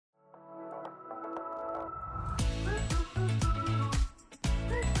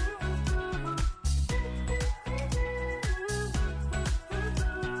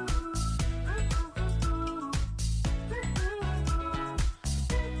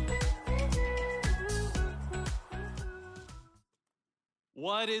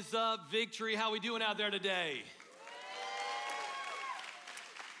What is up, Victory? How we doing out there today?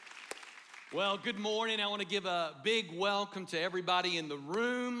 Well, good morning. I want to give a big welcome to everybody in the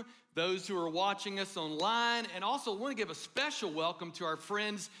room, those who are watching us online, and also want to give a special welcome to our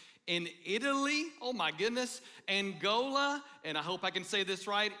friends in Italy. Oh my goodness, Angola, and I hope I can say this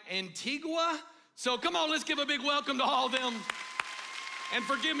right, Antigua. So come on, let's give a big welcome to all of them. And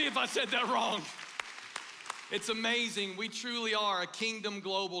forgive me if I said that wrong. It's amazing. We truly are a Kingdom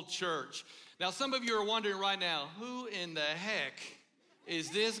Global Church. Now, some of you are wondering right now, who in the heck is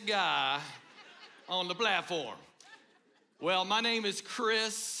this guy on the platform? Well, my name is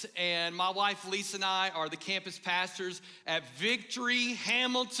Chris, and my wife Lisa and I are the campus pastors at Victory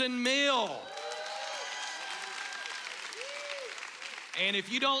Hamilton Mill. And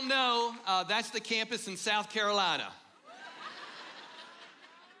if you don't know, that's the campus in South Carolina.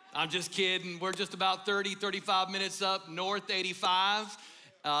 I'm just kidding. We're just about 35 minutes up north 85.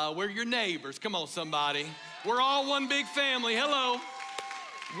 We're your neighbors. Come on, somebody. We're all one big family. Hello.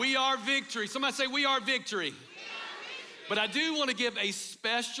 We are Victory. Somebody say, we are Victory. But I do want to give a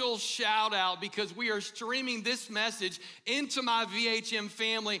special shout out because we are streaming this message into my VHM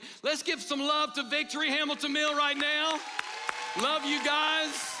family. Let's give some love to Victory Hamilton Mill right now. Love you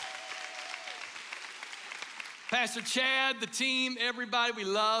guys. Pastor Chad, the team, everybody, we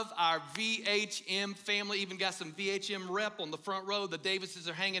love our VHM family. Even got some VHM rep on the front row. The Davises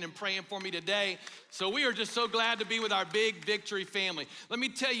are hanging and praying for me today. So we are just so glad to be with our big Victory family. Let me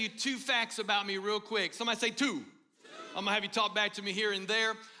tell you 2 facts about me real quick. Somebody say 2. I'm gonna have you talk back to me here and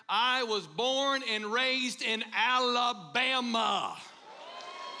there. I was born and raised in Alabama.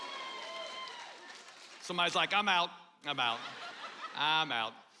 Somebody's like, I'm out.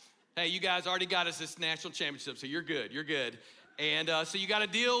 Hey, you guys already got us this national championship, so you're good. And so you gotta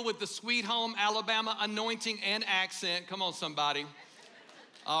deal with the Sweet Home Alabama anointing and accent. Come on, somebody.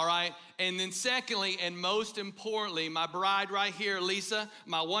 All right, and then secondly, and most importantly, my bride right here, Lisa,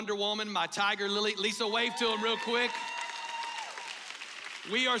 my Wonder Woman, my Tiger Lily. Lisa, wave to him real quick.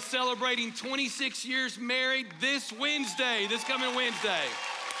 We are celebrating 26 years married this coming Wednesday.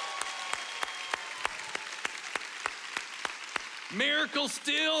 Miracles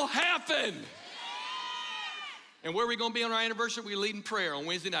still happen. And where are we gonna be on our anniversary? We're leading prayer on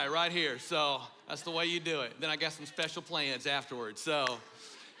Wednesday night right here. So that's the way you do it. Then I got some special plans afterwards. So,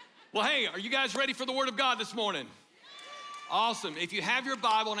 well, hey, are you guys ready for the Word of God this morning? Awesome. If you have your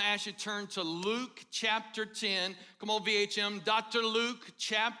Bible, I want to ask you to turn to Luke chapter 10. Come on, VHM. Dr. Luke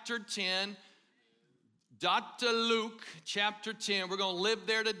chapter 10. Dr. Luke chapter 10. We're going to live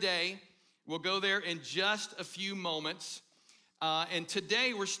there today. We'll go there in just a few moments. And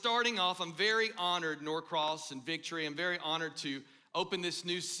today we're starting off. I'm very honored, Norcross and Victory. I'm very honored to open this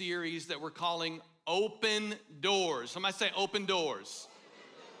new series that we're calling Open Doors. Somebody say Open Doors.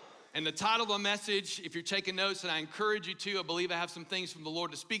 And the title of the message, if you're taking notes, and I encourage you to, I believe I have some things from the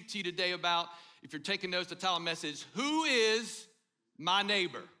Lord to speak to you today about. If you're taking notes, the title of the message, Who is my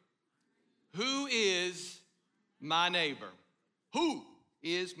neighbor? Who is my neighbor? Who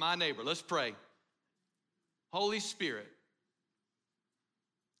is my neighbor? Let's pray. Holy Spirit,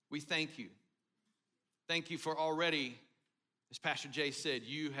 we thank you. Thank you for already, as Pastor Jay said,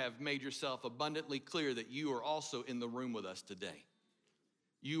 you have made yourself abundantly clear that you are also in the room with us today.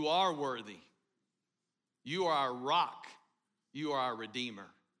 You are worthy. You are our rock. You are our Redeemer.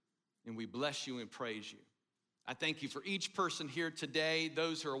 And we bless you and praise you. I thank you for each person here today,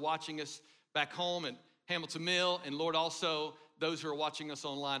 those who are watching us back home at Hamilton Mill, and Lord, also those who are watching us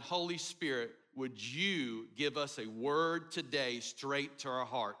online. Holy Spirit, would you give us a word today straight to our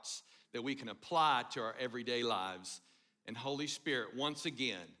hearts that we can apply to our everyday lives? And Holy Spirit, once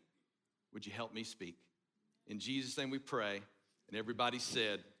again, would you help me speak? In Jesus' name we pray. And everybody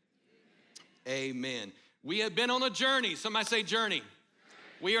said, amen. We have been on a journey. Somebody say journey.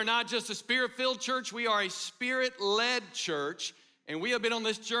 We are not just a spirit-filled church. We are a spirit-led church. And we have been on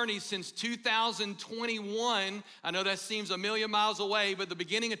this journey since 2021. I know that seems a million miles away, but the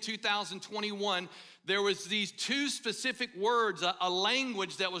beginning of 2021, there was these 2 specific words, a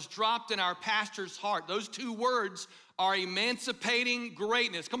language that was dropped in our pastor's heart. Those 2 words are emancipating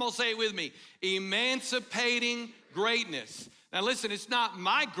greatness. Come on, say it with me. Emancipating greatness. Now listen, it's not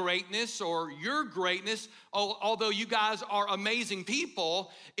my greatness or your greatness, although you guys are amazing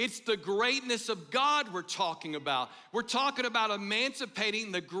people. It's the greatness of God we're talking about. We're talking about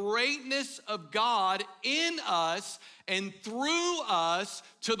emancipating the greatness of God in us and through us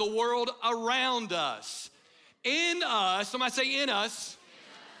to the world around us. In us, somebody say in us,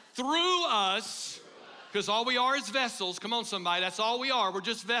 through us, because all we are is vessels. Come on, somebody, that's all we are. We're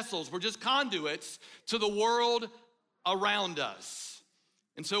just vessels. We're just conduits to the world around us.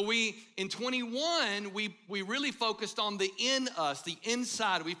 And so in 21, we really focused on the in us, the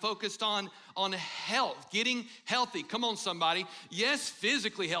inside. We focused on health, getting healthy. Come on, somebody. Yes,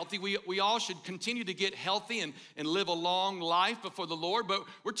 physically healthy. We all should continue to get healthy and live a long life before the Lord. But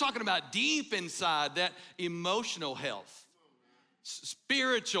we're talking about deep inside, that emotional health,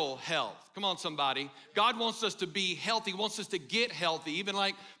 spiritual health. Come on, somebody. God wants us to be healthy. He wants us to get healthy. Even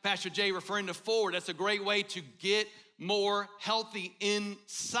like Pastor Jay referring to forward, that's a great way to get more healthy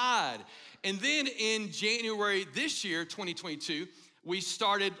inside. And then in January this year, 2022, we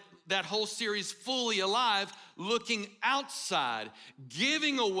started that whole series, Fully Alive, looking outside,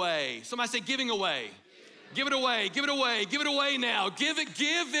 giving away. Somebody say giving away. Give it away, give it away, give it away now. Give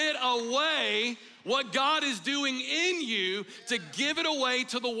it away. What God is doing in you, to give it away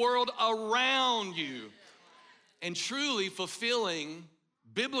to the world around you. And truly fulfilling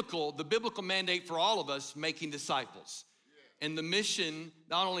the biblical mandate for all of us, making disciples. And the mission,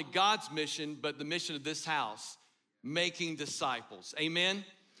 not only God's mission, but the mission of this house, making disciples. Amen?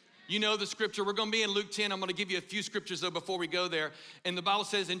 You know the scripture. We're gonna be in Luke 10. I'm gonna give you a few scriptures though before we go there. And the Bible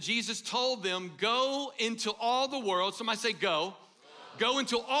says, and Jesus told them, go into all the world. Somebody say go. Go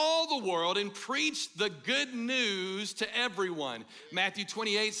into all the world and preach the good news to everyone. Matthew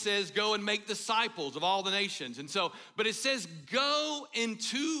 28 says, go and make disciples of all the nations. And so, but it says, go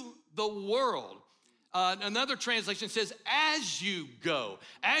into the world. Another translation says, as you go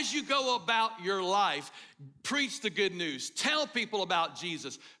about your life, preach the good news. Tell people about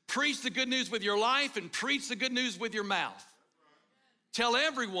Jesus. Preach the good news with your life and preach the good news with your mouth. Tell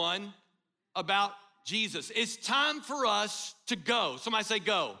everyone about Jesus. It's time for us to go. Somebody say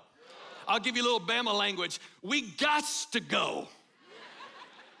go. I'll give you a little Bama language. We gots to go.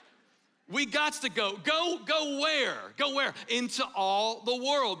 We gots to go. Go where? Go where? Into all the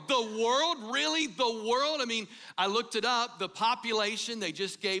world. The world, really? The world? I mean, I looked it up. The population, they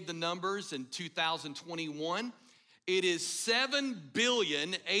just gave the numbers in 2021. It is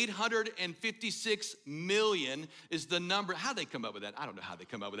 7,856,000,000 is the number. How'd they come up with that? I don't know how they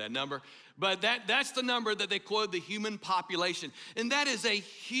come up with that number. But that's the number that they quote, the human population. And that is a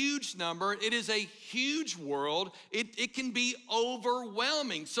huge number. It is a huge world. It can be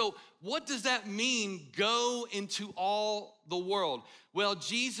overwhelming. So what does that mean, go into all the world? Well,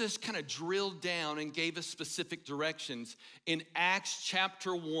 Jesus kind of drilled down and gave us specific directions in Acts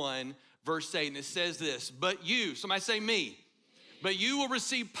chapter 1, verse 8, and it says this, but you, somebody say me, but you will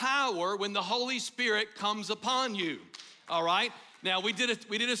receive power when the Holy Spirit comes upon you, all right? Now, we did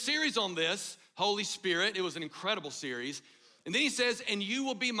a series on this, Holy Spirit. It was an incredible series. And then he says, and you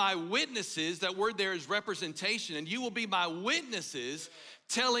will be my witnesses. That word there is representation. And you will be my witnesses,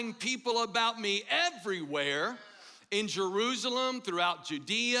 telling people about me everywhere, in Jerusalem, throughout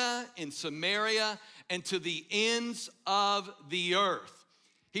Judea, in Samaria, and to the ends of the earth.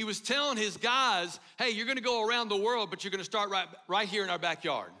 He was telling his guys, hey, you're gonna go around the world, but you're gonna start right here in our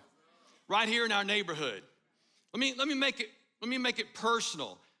backyard, right here in our neighborhood. Let me make it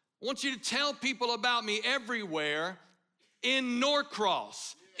personal. I want you to tell people about me everywhere, in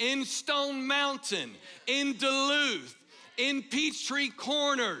Norcross, in Stone Mountain, in Duluth, in Peachtree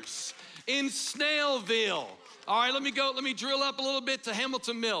Corners, in Snellville. All right, let me drill up a little bit to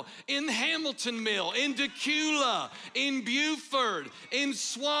Hamilton Mill. In Hamilton Mill, in Decula, in Buford, in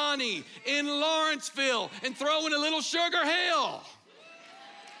Swanee, in Lawrenceville, and throw in a little Sugar Hill.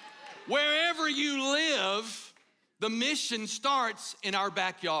 Wherever you live, the mission starts in our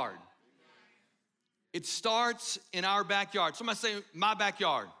backyard. It starts in our backyard. Somebody say, my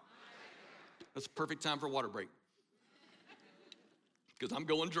backyard. That's a perfect time for a water break, because I'm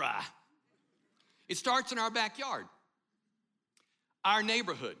going dry. It starts in our backyard, our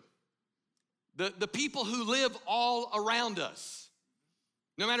neighborhood, the people who live all around us.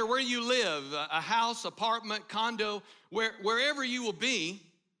 No matter where you live, a house, apartment, condo, wherever you will be,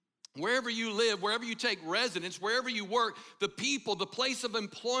 wherever you live, wherever you take residence, wherever you work, the people, the place of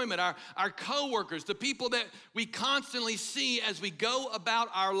employment, our coworkers, the people that we constantly see as we go about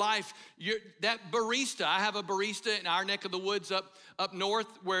our life. That barista, I have a barista in our neck of the woods up north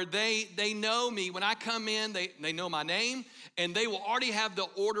where they know me. When I come in, they know my name, and they will already have the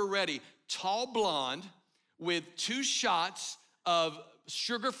order ready. Tall blonde with 2 shots of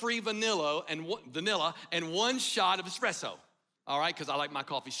sugar-free vanilla and 1 shot of espresso. All right, because I like my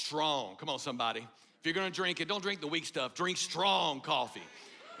coffee strong. Come on, somebody. If you're gonna drink it, don't drink the weak stuff. Drink strong coffee.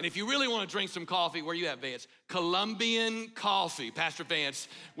 And if you really wanna drink some coffee, where you at, Vance? Colombian coffee. Pastor Vance,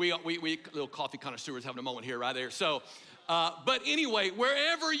 we little coffee connoisseurs having a moment here, right there. So, but anyway,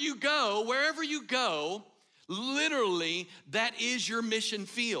 wherever you go, Literally, that is your mission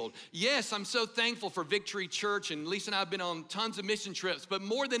field. Yes, I'm so thankful for Victory Church, and Lisa and I have been on tons of mission trips, but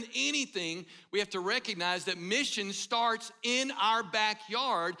more than anything, we have to recognize that mission starts in our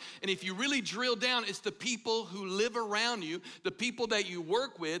backyard, and if you really drill down, it's the people who live around you, the people that you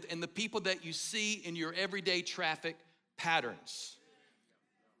work with, and the people that you see in your everyday traffic patterns.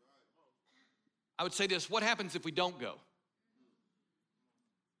 I would say this, what happens if we don't go?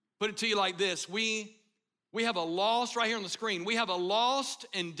 Put it to you like this, we have a lost, right here on the screen, we have a lost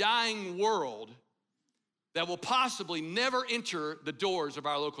and dying world that will possibly never enter the doors of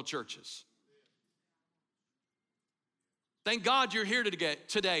our local churches. Thank God you're here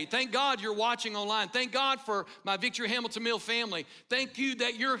today. Thank God you're watching online. Thank God for my Victory Hamilton Mill family. Thank you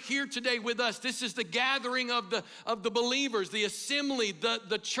that you're here today with us. This is the gathering of the believers, the assembly,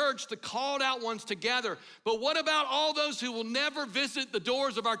 the church, the called out ones together. But what about all those who will never visit the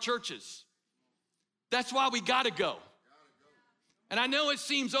doors of our churches? That's why we gotta go. And I know it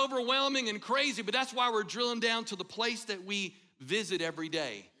seems overwhelming and crazy, but that's why we're drilling down to the place that we visit every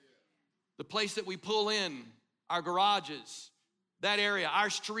day. The place that we pull in, our garages, that area, our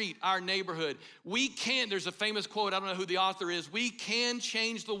street, our neighborhood. We can, there's a famous quote, I don't know who the author is, we can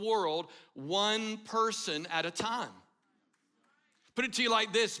change the world one person at a time. Put it to you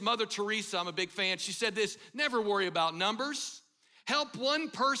like this, Mother Teresa, I'm a big fan, she said this, never worry about numbers. Help one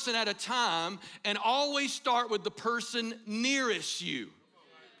person at a time and always start with the person nearest you.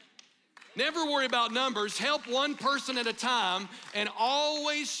 Never worry about numbers. Help one person at a time and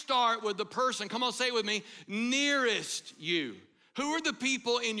always start with the person, come on, say it with me, nearest you. Who are the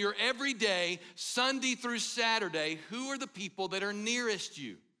people in your everyday, Sunday through Saturday, who are the people that are nearest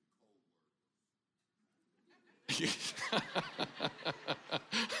you?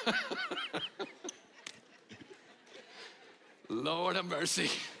 Lord have mercy.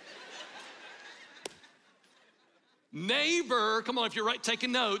 Neighbor, come on, if you're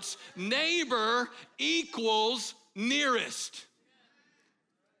taking notes, neighbor equals nearest.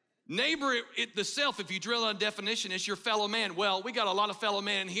 Neighbor, the self, if you drill on a definition, is your fellow man. Well, we got a lot of fellow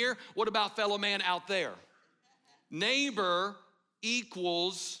man here. What about fellow man out there? Neighbor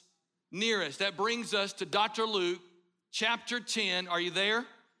equals nearest. That brings us to Dr. Luke, chapter 10. Are you there?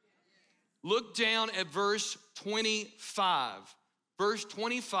 Look down at verse 25. Verse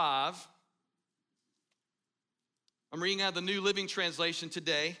 25. I'm reading out of the New Living Translation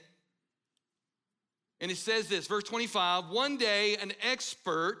today. And it says this, verse 25, one day an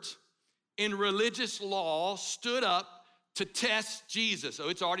expert in religious law stood up to test Jesus. Oh,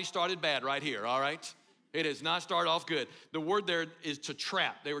 it's already started bad right here, all right? It has not started off good. The word there is to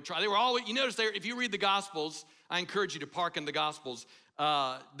trap. They were always, you notice there, if you read the Gospels, I encourage you to park in the Gospels.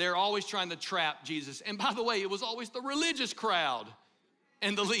 They're always trying to trap Jesus. And by the way, it was always the religious crowd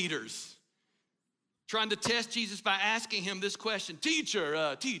and the leaders trying to test Jesus by asking him this question,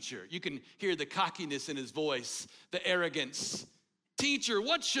 teacher, you can hear the cockiness in his voice, the arrogance. Teacher,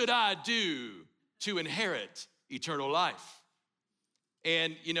 what should I do to inherit eternal life?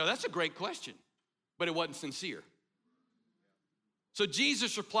 And you know, that's a great question, but it wasn't sincere. So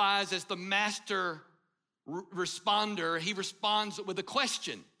Jesus replies as the master responder, he responds with a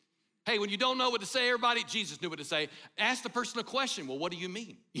question. Hey, when you don't know what to say, everybody, Jesus knew what to say. Ask the person a question. Well, what do you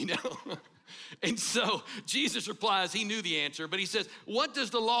mean? You know? And so Jesus replies, he knew the answer, but he says, what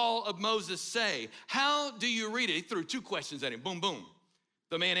does the law of Moses say? How do you read it? He threw two questions at him, boom, boom.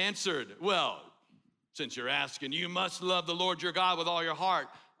 The man answered, well, since you're asking, you must love the Lord your God with all your heart,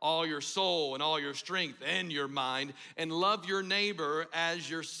 all your soul, and all your strength and your mind, and love your neighbor as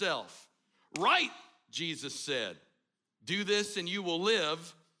yourself. Right, Jesus said, do this and you will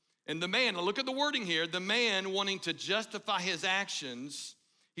live. And the man, now look at the wording here, the man wanting to justify his actions,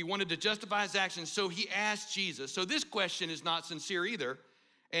 he wanted to justify his actions, so he asked Jesus. So this question is not sincere either.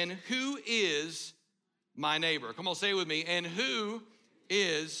 And who is my neighbor? Come on, say it with me. And who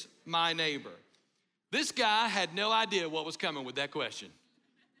is my neighbor? This guy had no idea what was coming with that question.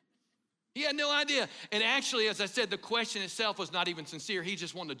 He had no idea. And actually, as I said, the question itself was not even sincere. He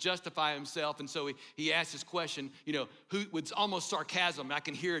just wanted to justify himself. And so he asked this question, you know, who, with almost sarcasm. I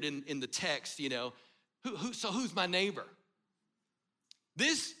can hear it in the text, you know. So who's my neighbor?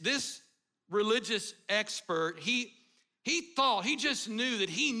 This religious expert, he just knew that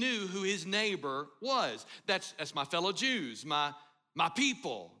he knew who his neighbor was. That's my fellow Jews, my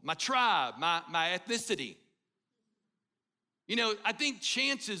people, my tribe, my ethnicity. You know, I think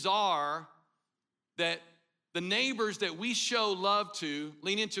chances are that the neighbors that we show love to,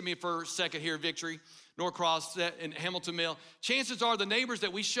 lean into me for a second here, Victory, Norcross, and Hamilton Mill. Chances are the neighbors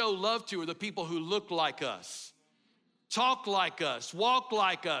that we show love to are the people who look like us, talk like us, walk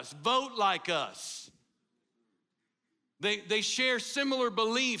like us, vote like us. They share similar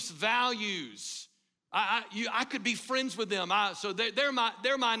beliefs, values. I could be friends with them. So they're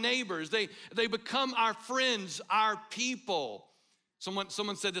my neighbors. They become our friends, our people.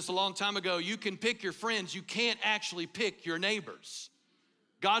 Someone said this a long time ago. You can pick your friends. You can't actually pick your neighbors.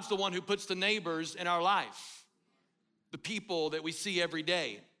 God's the one who puts the neighbors in our life, the people that we see every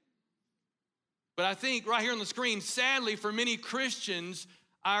day. But I think right here on the screen, sadly for many Christians,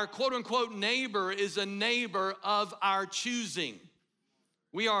 our quote unquote neighbor is a neighbor of our choosing.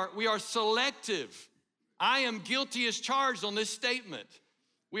 We are selective. I am guilty as charged on this statement.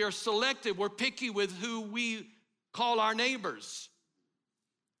 We are selective. We're picky with who we call our neighbors.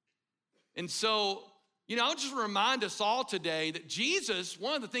 And so, I'll just remind us all today that Jesus,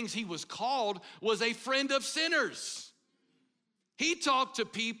 one of the things he was called was a friend of sinners. He talked to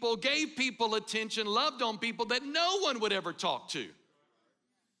people, gave people attention, loved on people that no one would ever talk to.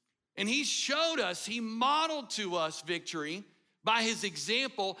 And he showed us, he modeled to us victory by his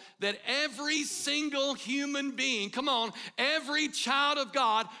example that every single human being, come on, every child of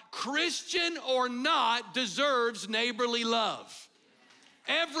God, Christian or not, deserves neighborly love.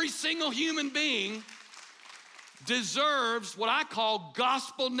 Every single human being deserves what I call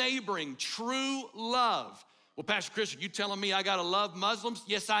gospel neighboring, true love. Well, Pastor Chris, are you telling me I gotta love Muslims?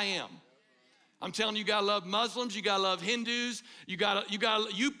 Yes, I am. I'm telling you, you gotta love Muslims, you gotta love Hindus, you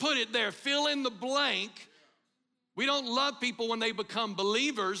put it there, fill in the blank. We don't love people when they become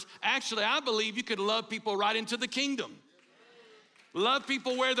believers. Actually, I believe you could love people right into the kingdom. Love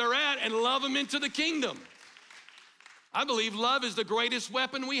people where they're at and love them into the kingdom. I believe love is the greatest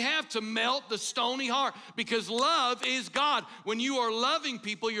weapon we have to melt the stony heart, because love is God. When you are loving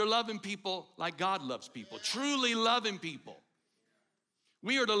people, you're loving people like God loves people, truly loving people.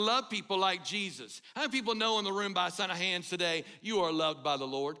 We are to love people like Jesus. How many people know in the room by a sign of hands today, you are loved by the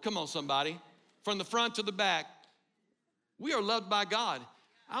Lord? Come on, somebody. From the front to the back, we are loved by God.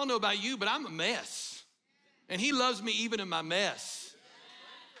 I don't know about you, but I'm a mess. And he loves me even in my mess.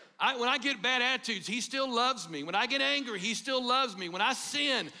 When I get bad attitudes, he still loves me. When I get angry, he still loves me. When I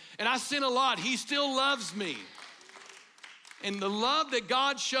sin, and I sin a lot, he still loves me. And the love that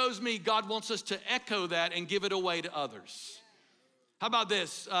God shows me, God wants us to echo that and give it away to others. How about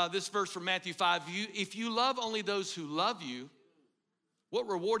this? This verse from Matthew 5, if you love only those who love you, what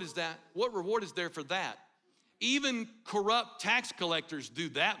reward is that? What reward is there for that? Even corrupt tax collectors do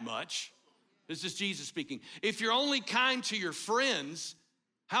that much. This is Jesus speaking. If you're only kind to your friends,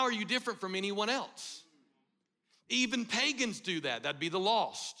 how are you different from anyone else? Even pagans do that. That'd be the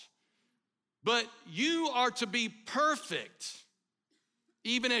lost. But you are to be perfect,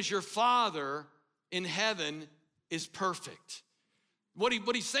 even as your Father in heaven is perfect. What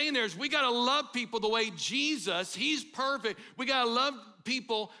he's saying there is we gotta love people the way Jesus, he's perfect. We gotta love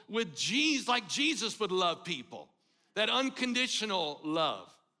people with Jesus, like Jesus would love people. That unconditional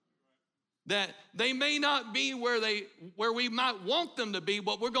love. That they may not be where we might want them to be,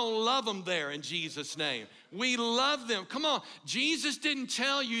 but we're gonna love them there in Jesus' name. We love them. Come on, Jesus didn't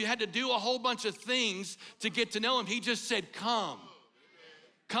tell you had to do a whole bunch of things to get to know him. He just said, come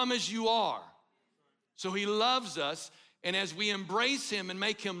as you are. So he loves us, and as we embrace him and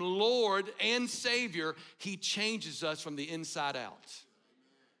make him Lord and Savior, he changes us from the inside out.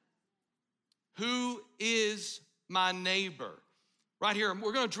 Who is my neighbor? Right here,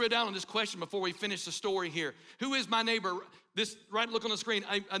 we're gonna drill down on this question before we finish the story here. Who is my neighbor? Look on the screen.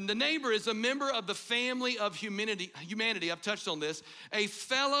 The neighbor is a member of the family of humanity. I've touched on this. A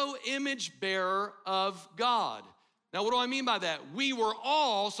fellow image bearer of God. Now, what do I mean by that? We were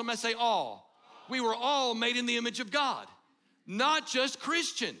all, somebody say all. We were all made in the image of God. Not just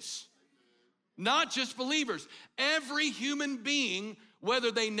Christians, not just believers. Every human being,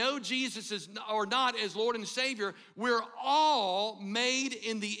 whether they know Jesus or not as Lord and Savior, we're all made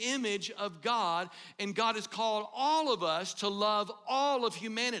in the image of God, and God has called all of us to love all of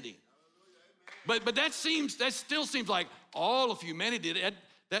humanity. But that still seems like all of humanity.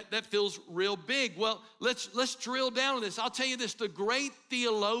 That feels real big. Well, let's drill down on this. I'll tell you this, the great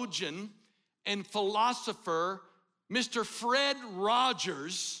theologian and philosopher, Mr. Fred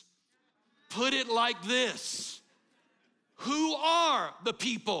Rogers, put it like this. Who are the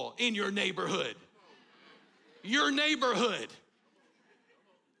people in your neighborhood? Your neighborhood.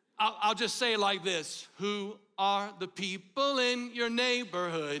 I'll just say it like this. Who are the people in your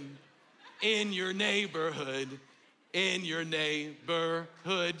neighborhood? In your neighborhood. In your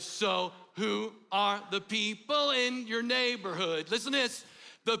neighborhood. So who are the people in your neighborhood? Listen to this.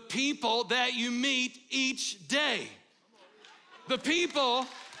 The people that you meet each day. The people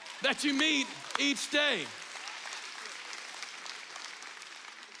that you meet each day.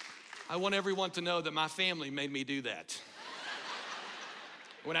 I want everyone to know that my family made me do that.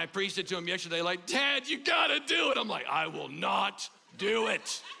 When I preached it to them yesterday, like, Dad, you gotta do it. I'm like, I will not do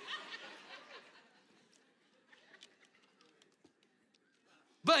it.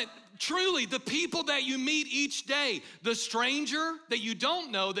 But truly, the people that you meet each day, the stranger that you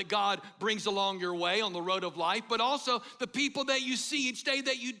don't know that God brings along your way on the road of life, but also the people that you see each day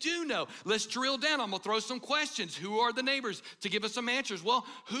that you do know. Let's drill down. I'm gonna throw some questions. Who are the neighbors to give us some answers? Well,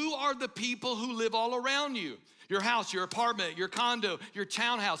 who are the people who live all around you? Your house, your apartment, your condo, your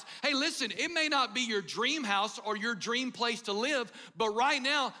townhouse. Hey, listen, it may not be your dream house or your dream place to live, but right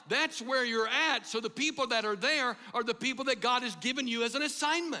now, that's where you're at. So the people that are there are the people that God has given you as an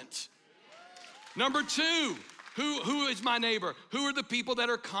assignment. Number two, who is my neighbor? Who are the people that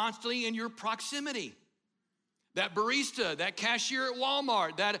are constantly in your proximity? That barista, that cashier at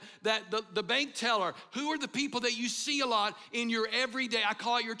Walmart, the bank teller. Who are the people that you see a lot in your everyday, I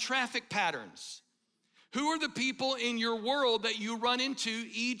call it your traffic patterns? Who are the people in your world that you run into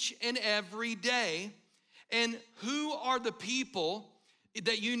each and every day? And who are the people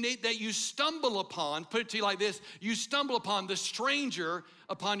that you stumble upon? Put it to you like this: you stumble upon the stranger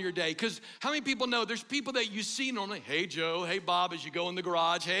upon your day. Because how many people know there's people that you see normally? Hey Joe, hey Bob, as you go in the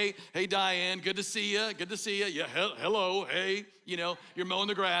garage. Hey Diane, good to see you. Good to see you. Yeah, hello, hey. You know, you're mowing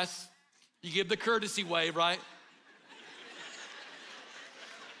the grass. You give the courtesy wave, right?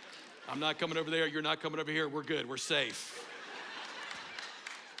 I'm not coming over there, you're not coming over here, we're good, we're safe.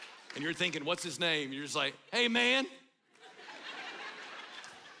 And you're thinking, what's his name? You're just like, hey man.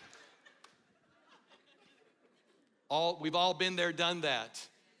 We've all been there, done that.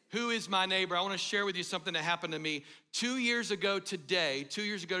 Who is my neighbor? I wanna share with you something that happened to me 2 years ago today,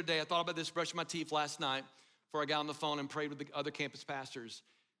 I thought about this, brushed my teeth last night before I got on the phone and prayed with the other campus pastors.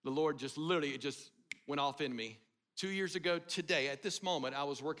 The Lord just literally, it just went off in me. 2 years ago today, at this moment, I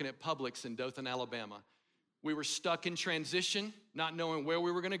was working at Publix in Dothan, Alabama. We were stuck in transition, not knowing where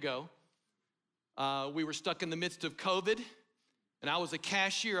we were gonna go. We were stuck in the midst of COVID, and I was a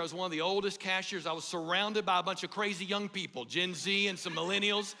cashier. I was one of the oldest cashiers. I was surrounded by a bunch of crazy young people, Gen Z and some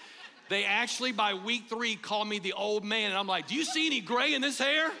millennials. They actually, by week 3, called me the old man, and I'm like, do you see any gray in this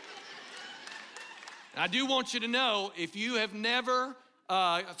hair? And I do want you to know, if you have never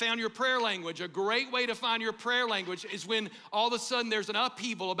found your prayer language, a great way to find your prayer language is when all of a sudden there's an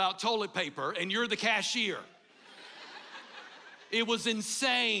upheaval about toilet paper and you're the cashier. It was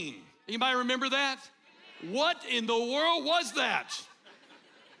insane. Anybody remember that? What in the world was that?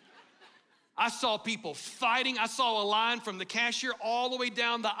 I saw people fighting. I saw a line from the cashier all the way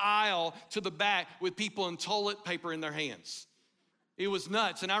down the aisle to the back with people in toilet paper in their hands. It was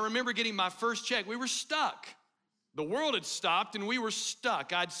nuts. And I remember getting my first check. We were stuck. The world had stopped and we were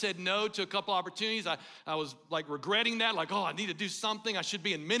stuck. I'd said no to a couple opportunities. I was like regretting that, like, oh, I need to do something. I should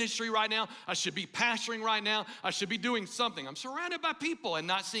be in ministry right now. I should be pastoring right now. I should be doing something. I'm surrounded by people and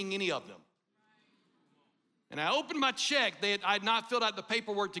not seeing any of them. And I opened my check. I had not filled out the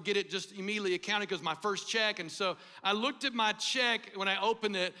paperwork to get it just immediately accounted because it was my first check. And so I looked at my check when I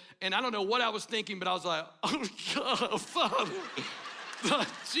opened it, and I don't know what I was thinking, but I was like, oh, God, Father,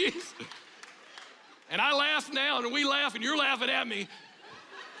 jeez. And I laugh now, and we laugh, and you're laughing at me.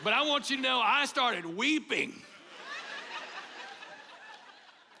 But I want you to know, I started weeping.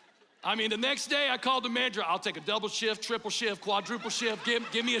 I mean, the next day I called the manager. I'll take a double shift, triple shift, quadruple shift.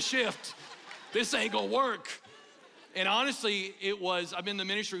 Give me a shift. This ain't gonna work. And honestly, I've been in the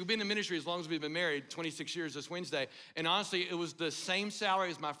ministry, we've been in the ministry as long as we've been married, 26 years this Wednesday. And honestly, it was the same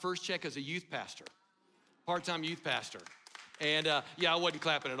salary as my first check as a youth pastor, part-time youth pastor. And yeah, I wasn't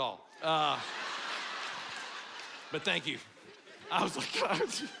clapping at all. But thank you. I was like, God.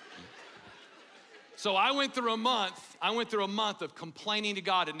 So I went through a month of complaining to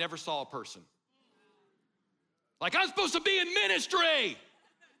God and never saw a person. Like, I'm supposed to be in ministry.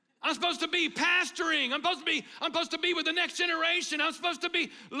 I'm supposed to be pastoring. I'm supposed to be with the next generation. I'm supposed to be,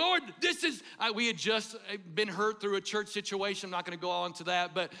 Lord, we had just been hurt through a church situation. I'm not gonna go on to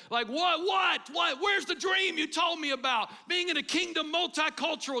that, but like, what? Where's the dream you told me about? Being in a kingdom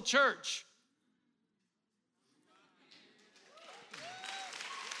multicultural church.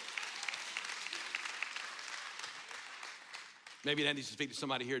 Maybe that needs to speak to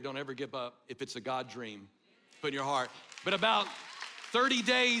somebody here. Don't ever give up if it's a God dream. Put in your heart. But about 30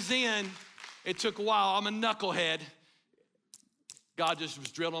 days in, it took a while. I'm a knucklehead. God just was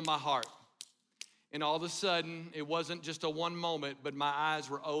drilled on my heart. And all of a sudden, it wasn't just a one moment, but my eyes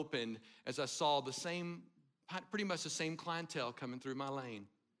were opened as I saw pretty much the same clientele coming through my lane.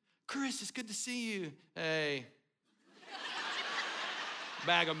 Chris, it's good to see you. Hey.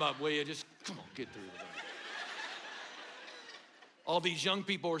 Bag them up, will you? Just, come on, get through the All these young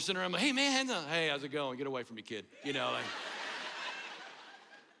people were sitting around like, hey man, hey, how's it going? Get away from me, kid. You know, like,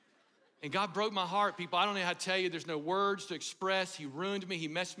 And God broke my heart, people. I don't know how to tell you. There's no words to express. He ruined me. He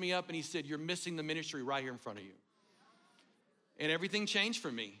messed me up. And he said, you're missing the ministry right here in front of you. And everything changed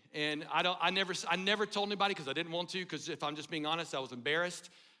for me. And I never told anybody because I didn't want to, because if I'm just being honest, I was embarrassed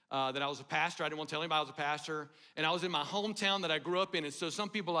that I was a pastor. I didn't want to tell anybody I was a pastor. And I was in my hometown that I grew up in. And so some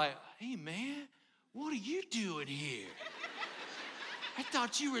people are like, hey man, what are you doing here? I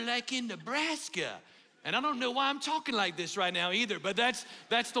thought you were like in Nebraska. And I don't know why I'm talking like this right now either, but that's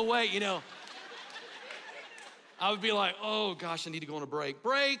the way, you know. I would be like, oh gosh, I need to go on a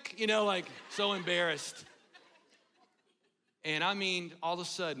break, you know, like so embarrassed. And I mean, all of a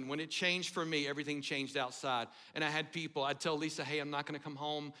sudden, when it changed for me, everything changed outside. And I had people, I'd tell Lisa, hey, I'm not gonna come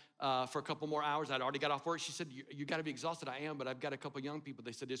home for a couple more hours. I'd already got off work. She said, you gotta be exhausted. I am, but I've got a couple young people.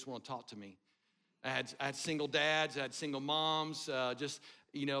 They said, they just wanna talk to me. I had single dads, I had single moms, just,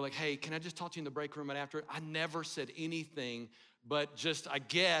 you know, like, hey, can I just talk to you in the break room right after? I never said anything, but just, I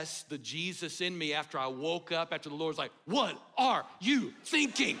guess, the Jesus in me after I woke up, after the Lord's like, what are you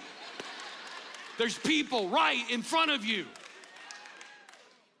thinking? There's people right in front of you.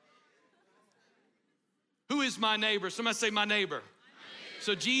 Who is my neighbor? Somebody say my neighbor.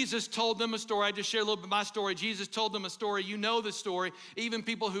 So Jesus told them a story. I just shared a little bit of my story. Jesus told them a story. You know the story. Even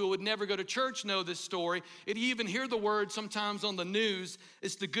people who would never go to church know this story. And you even hear the word sometimes on the news.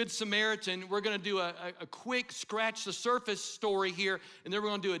 It's the Good Samaritan. We're going to do a quick scratch the surface story here. And then we're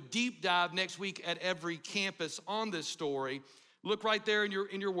going to do a deep dive next week at every campus on this story. Look right there in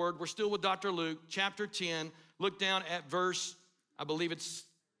your word. We're still with Dr. Luke, chapter 10. Look down at verse, I believe it's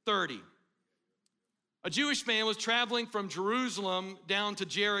 30. A Jewish man was traveling from Jerusalem down to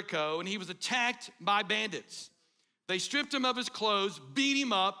Jericho, and he was attacked by bandits. They stripped him of his clothes, beat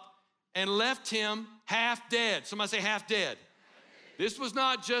him up, and left him half dead. Somebody say half dead. This was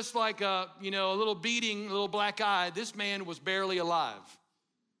not just like a little beating, a little black eye. This man was barely alive.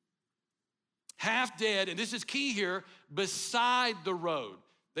 Half dead, and this is key here, beside the road.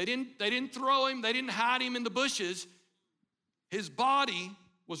 They didn't throw him, they didn't hide him in the bushes. His body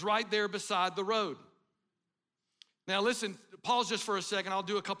was right there beside the road. Now listen, pause just for a second. I'll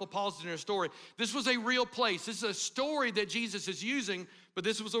do a couple pauses in our story. This was a real place. This is a story that Jesus is using, but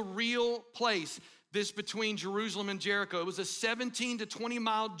this was a real place, this between Jerusalem and Jericho. It was a 17 to 20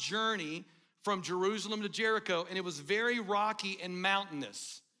 mile journey from Jerusalem to Jericho, and it was very rocky and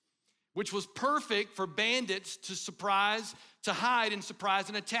mountainous, which was perfect for bandits to hide and surprise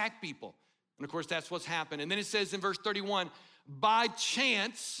and attack people. And of course, that's what's happened. And then it says in verse 31, by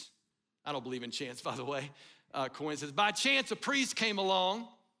chance, I don't believe in chance, by the way, coincidence. By chance, a priest came along,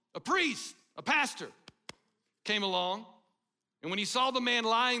 a pastor came along, and when he saw the man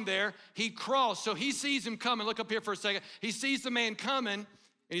lying there, he crossed. So he sees him coming. Look up here for a second. He sees the man coming, and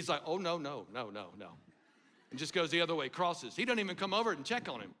he's like, oh, no. And just goes the other way, crosses. He doesn't even come over and check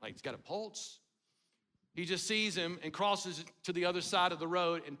on him. Like, he's got a pulse. He just sees him and crosses to the other side of the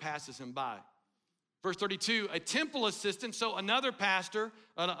road and passes him by. Verse 32, a temple assistant, so another pastor,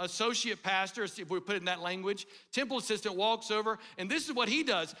 an associate pastor, if we put it in that language, temple assistant walks over, and this is what he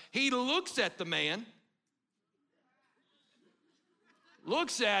does. He looks at the man,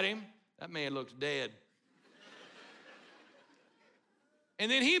 looks at him. That man looks dead. And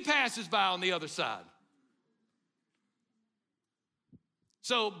then he passes by on the other side.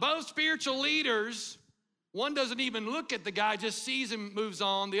 So both spiritual leaders, one doesn't even look at the guy, just sees him, moves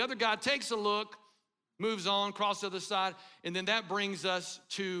on. The other guy takes a look, moves on, crosses the other side, and then that brings us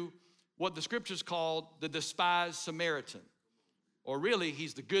to what the scriptures call the despised Samaritan. Or really,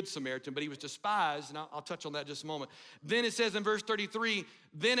 he's the good Samaritan, but he was despised, and I'll touch on that in just a moment. Then it says in verse 33,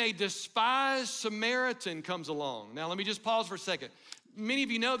 then a despised Samaritan comes along. Now, let me just pause for a second. Many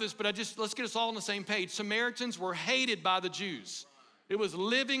of you know this, but let's get us all on the same page. Samaritans were hated by the Jews. It was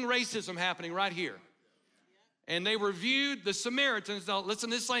living racism happening right here. And they were viewed, the Samaritans, now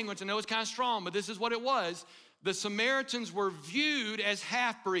listen to this language, I know it's kind of strong, but this is what it was. The Samaritans were viewed as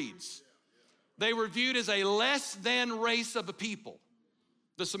half-breeds. They were viewed as a less than race of a people.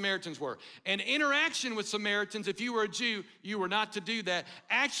 The Samaritans were. And interaction with Samaritans, if you were a Jew, you were not to do that.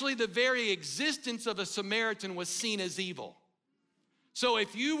 Actually, the very existence of a Samaritan was seen as evil. So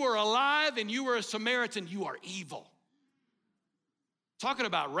if you were alive and you were a Samaritan, you are evil. Talking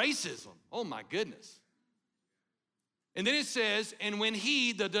about racism, oh my goodness. And then it says, and when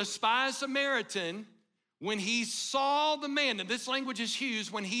he, the despised Samaritan, when he saw the man, and this language is huge,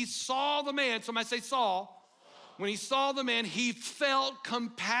 when he saw the man, somebody say saw. When he saw the man, he felt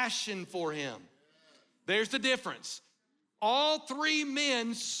compassion for him. There's the difference. All three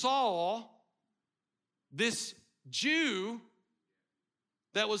men saw this Jew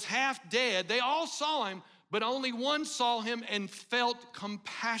that was half dead. They all saw him, but only one saw him and felt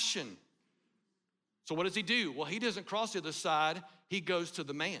compassion So what does he do? Well, he doesn't cross the other side. He goes to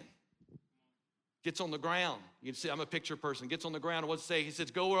the man. Gets on the ground. You can see, I'm a picture person. Gets on the ground, and what's it say? He says,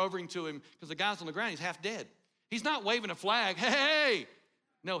 go over to him, because the guy's on the ground, he's half dead. He's not waving a flag, hey!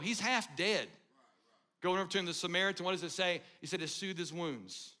 No, he's half dead. Going over to him, the Samaritan, what does it say? He said to soothe his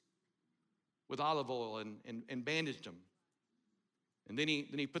wounds with olive oil and bandaged him. And then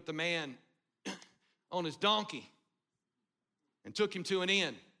he put the man on his donkey and took him to an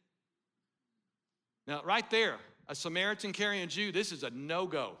inn. Now, right there, a Samaritan carrying a Jew, this is a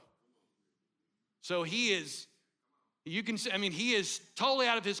no-go. So he is totally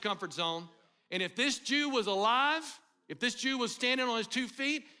out of his comfort zone. And if this Jew was alive, if this Jew was standing on his 2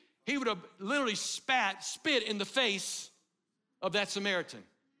 feet, he would have literally spit in the face of that Samaritan.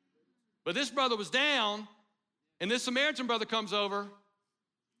 But this brother was down, and this Samaritan brother comes over,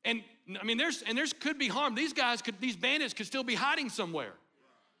 and there's could be harm. These bandits could still be hiding somewhere.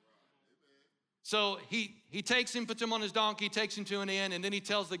 So he takes him, puts him on his donkey, takes him to an inn, and then he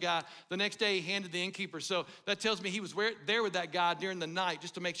tells the guy, the next day he handed the innkeeper. So that tells me he was there with that guy during the night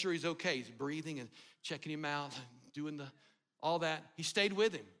just to make sure he's okay. He's breathing and checking him out, doing all that. He stayed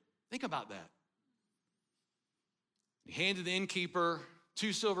with him. Think about that. He handed the innkeeper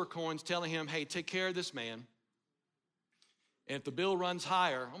 2 silver coins, telling him, hey, take care of this man. And if the bill runs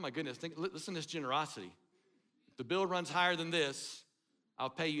higher, oh my goodness, listen to this generosity. If the bill runs higher than this, I'll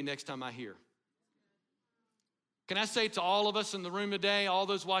pay you next time I hear. Can I say to all of us in the room today, all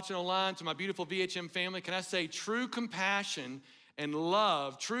those watching online, to my beautiful VHM family, can I say true compassion and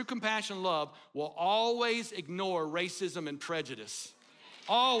love will always ignore racism and prejudice.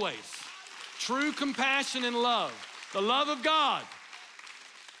 Always. True compassion and love. The love of God.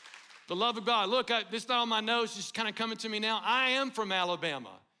 The love of God. Look, this is not on my notes, just kind of coming to me now. I am from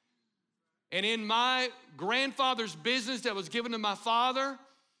Alabama. And in my grandfather's business that was given to my father,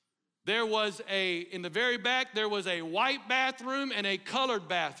 in the very back, there was a white bathroom and a colored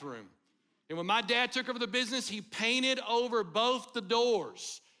bathroom. And when my dad took over the business, he painted over both the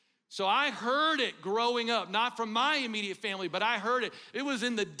doors. So I heard it growing up, not from my immediate family, but I heard it. It was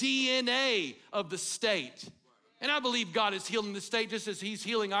in the DNA of the state. And I believe God is healing the state just as he's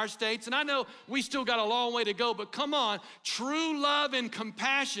healing our states. And I know we still got a long way to go, but come on, true love and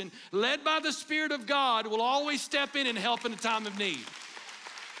compassion, led by the Spirit of God, will always step in and help in a time of need.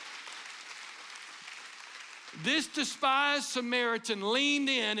 This despised Samaritan leaned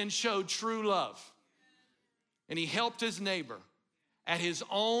in and showed true love. And he helped his neighbor at his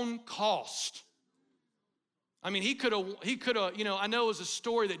own cost. I mean, he could have, I know it was a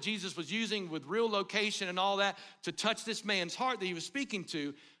story that Jesus was using with real location and all that to touch this man's heart that he was speaking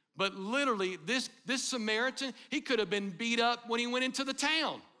to. But literally, this Samaritan, he could have been beat up when he went into the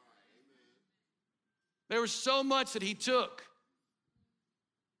town. There was so much that he took.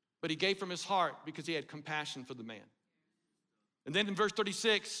 But he gave from his heart because he had compassion for the man. And then in verse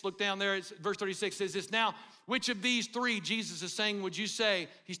 36, look down there, verse 36 says this, now, which of these 3, Jesus is saying, would you say,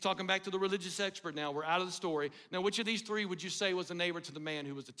 he's talking back to the religious expert now, we're out of the story. Now, which of these 3 would you say was a neighbor to the man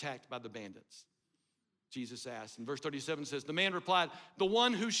who was attacked by the bandits? Jesus asked. And verse 37 says, the man replied, the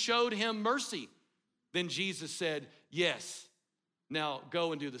one who showed him mercy. Then Jesus said, yes, now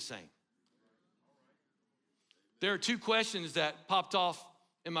go and do the same. There are 2 questions that popped off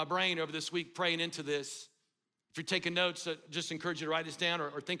in my brain over this week praying into this. If you're taking notes, I just encourage you to write this down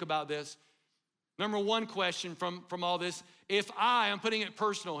or think about this. Number 1 question from all this, I'm putting it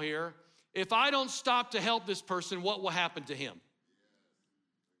personal here, if I don't stop to help this person, what will happen to him?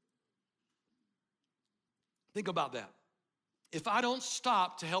 Think about that. If I don't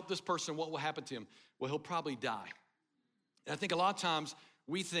stop to help this person, what will happen to him? Well, he'll probably die. And I think a lot of times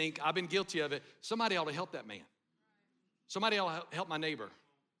we think, I've been guilty of it, somebody ought to help that man. Somebody ought to help my neighbor.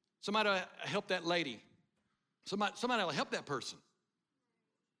 Somebody ought to help that lady. Somebody ought to help that person.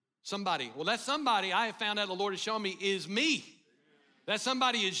 Somebody. Well, that somebody I have found out the Lord has shown me is me. That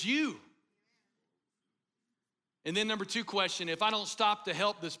somebody is you. And then number 2 question, if I don't stop to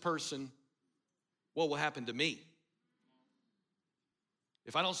help this person, what will happen to me?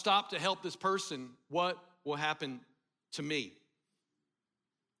 If I don't stop to help this person, what will happen to me?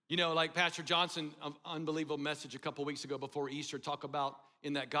 You know, like Pastor Johnson, unbelievable message a couple weeks ago before Easter, talk about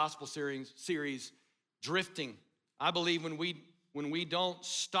in that gospel series, drifting. I believe when we don't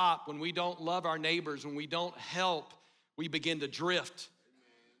stop, when we don't love our neighbors, when we don't help, we begin to drift.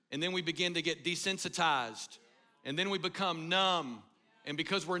 And then we begin to get desensitized. And then we become numb. And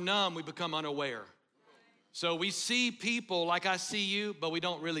because we're numb, we become unaware. So we see people like I see you, but we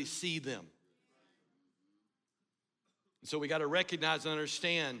don't really see them. So we got to recognize and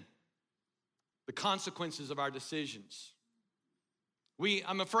understand the consequences of our decisions.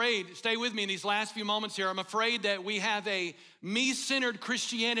 I'm afraid, stay with me in these last few moments here, I'm afraid that we have a me-centered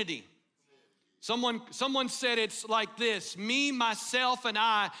Christianity. Someone said it's like this: me, myself, and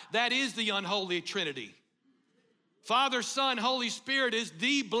I, that is the unholy Trinity. Father, Son, Holy Spirit is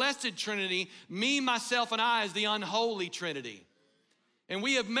the blessed Trinity. Me, myself, and I is the unholy Trinity. And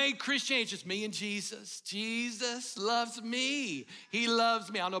we have made Christianity just me and Jesus. Jesus loves me. He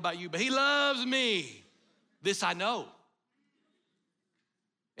loves me. I don't know about you, but he loves me. This I know.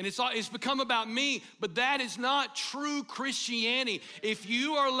 And it's become about me, but that is not true Christianity. If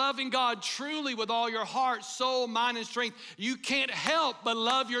you are loving God truly with all your heart, soul, mind, and strength, you can't help but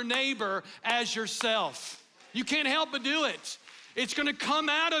love your neighbor as yourself. You can't help but do it. It's gonna come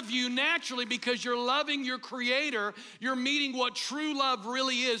out of you naturally because you're loving your Creator. You're meeting what true love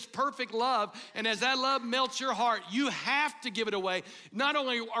really is, perfect love. And as that love melts your heart, you have to give it away. Not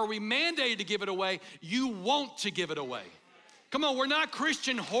only are we mandated to give it away, you want to give it away. Come on, we're not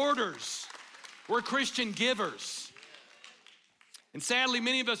Christian hoarders. We're Christian givers. And sadly,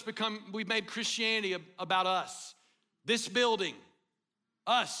 many of us we've made Christianity about us. This building,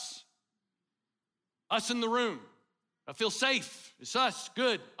 us in the room. I feel safe. It's us,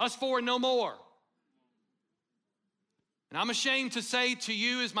 good. Us four and no more. And I'm ashamed to say to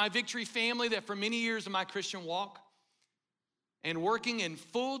you as my Victory family that for many years of my Christian walk and working in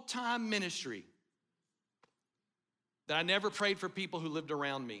full-time ministry, that I never prayed for people who lived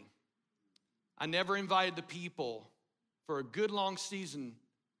around me. I never invited the people for a good long season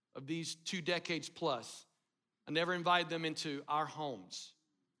of these 2 decades plus. I never invited them into our homes.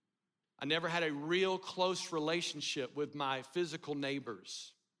 I never had a real close relationship with my physical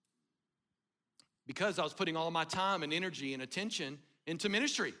neighbors because I was putting all my time and energy and attention into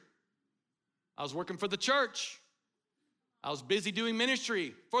ministry. I was working for the church. I was busy doing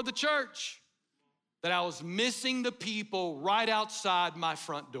ministry for the church. That I was missing the people right outside my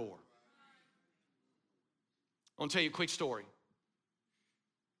front door. I want to tell you a quick story.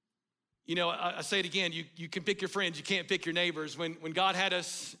 You know, I say it again, you can pick your friends, you can't pick your neighbors. When God had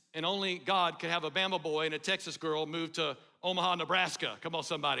us, and only God could have a Bama boy and a Texas girl move to Omaha, Nebraska. Come on,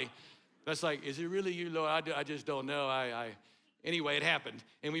 somebody. That's like, is it really you, Lord? I just don't know. Anyway, it happened.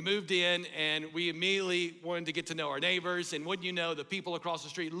 And we moved in, and we immediately wanted to get to know our neighbors. And wouldn't you know, the people across the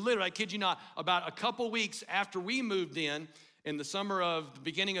street, literally, I kid you not, about a couple weeks after we moved in the summer of the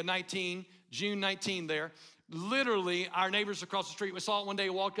beginning of June 19 there, literally, our neighbors across the street, we saw it one day,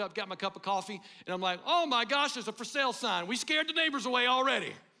 walked up, got my cup of coffee, and I'm like, oh my gosh, there's a for sale sign. We scared the neighbors away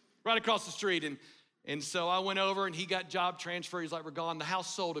already, right across the street. And so I went over and he got job transfer. He's like, we're gone. The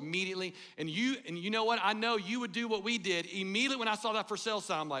house sold immediately. And you know what? I know you would do what we did. Immediately when I saw that for sale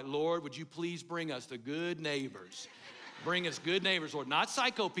sign, I'm like, Lord, would you please bring us the good neighbors? Bring us good neighbors, Lord. Not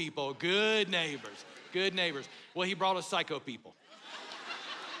psycho people, good neighbors. Good neighbors. Well, he brought us psycho people.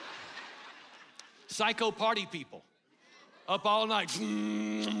 Psycho party people. Up all night.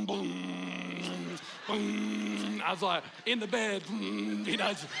 Boom, boom, boom. I was like, in the bed. You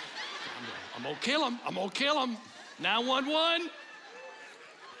know, I'm gonna kill him. I'm gonna kill him. 911.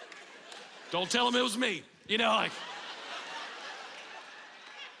 Don't tell him it was me. You know, like.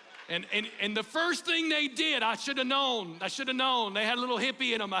 And the first thing they did, I should have known. They had a little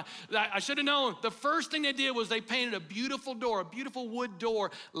hippie in them. I should have known. The first thing they did was they painted a beautiful door, a beautiful wood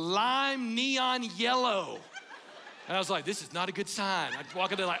door, lime neon yellow. And I was like, this is not a good sign. I'd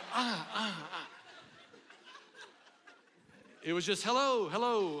walk in there like, It was just,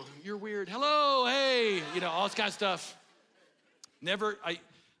 hello, you're weird. Hello, hey, you know, all this kind of stuff. I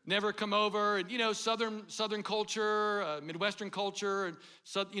never come over, and you know, southern culture, Midwestern culture, and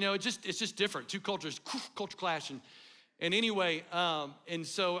so, you know, it's just different. Two cultures, culture clash, and anyway, and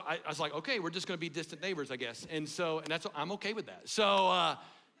so I was like, okay, we're just gonna be distant neighbors, I guess, and that's I'm okay with that. So,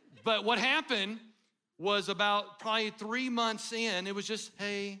 but what happened was about probably 3 months in, it was just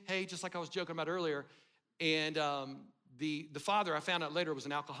hey, just like I was joking about earlier, and the father, I found out later, was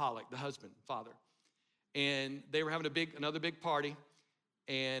an alcoholic, the husband, father, and they were having another big party.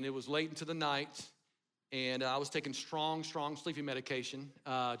 And it was late into the night, and I was taking strong sleeping medication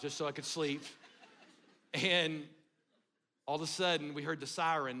just so I could sleep. And all of a sudden, we heard the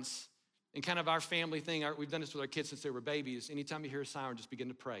sirens, and kind of our family thing, we've done this with our kids since they were babies. Anytime you hear a siren, just begin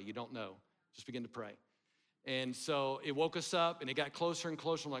to pray. You don't know, just begin to pray. And so it woke us up, and it got closer and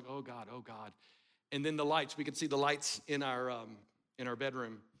closer. I'm like, oh God. And then the lights, we could see the lights in our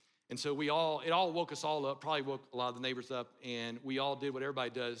bedroom. And so it all woke us all up, probably woke a lot of the neighbors up, and we all did what everybody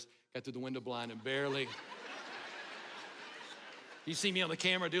does, got through the window blind and barely. You see me on the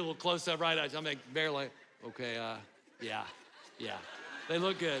camera, do a little close up, right? I'm like, barely, okay, yeah. They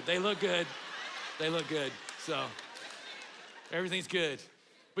look good. So Everything's good.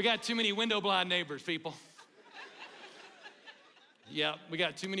 We got too many window blind neighbors, people. Yeah, we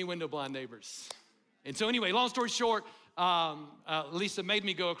got too many window blind neighbors. And so anyway, long story short, Lisa made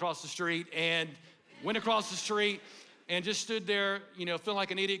me go across the street and went across the street and just stood there, feeling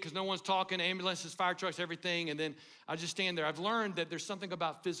like an idiot because no one's talking, ambulances, fire trucks, everything. And then I just stand there. I've learned that there's something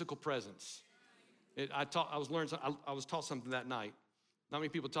about physical presence. I was taught something that night. Not many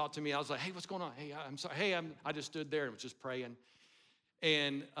people talked to me. I was like, hey, what's going on? Hey, I'm sorry. Hey, I just stood there and was just praying.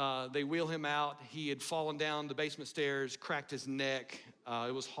 And they wheel him out. He had fallen down the basement stairs, cracked his neck.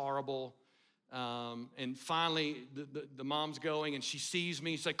 It was horrible. And finally, the mom's going and she sees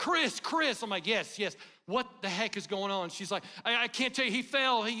me. She's like, Chris. I'm like, yes. What the heck is going on? She's like, I can't tell you. He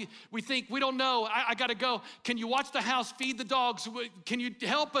fell. We don't know. I got to go. Can you watch the house, feed the dogs? Can you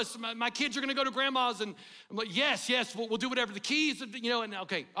help us? My kids are going to go to grandma's. And I'm like, yes, we'll do whatever. The keys, and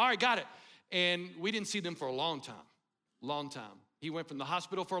okay, all right, got it. And we didn't see them for a long time. He went from the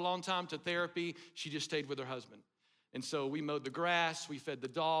hospital for a long time to therapy. She just stayed with her husband. And so we mowed the grass, we fed the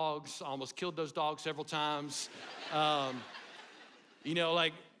dogs, almost killed those dogs several times.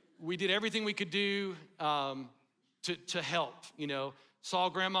 We did everything we could do to help, Saw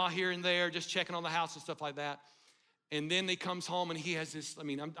grandma here and there, just checking on the house and stuff like that. And then he comes home and he has this,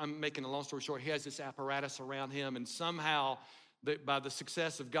 I'm making a long story short, he has this apparatus around him, and somehow by the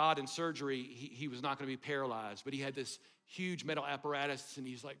success of God in surgery, he was not gonna be paralyzed, but he had this huge metal apparatus, and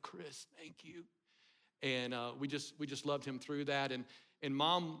he's like, Chris, thank you. And we just loved him through that. And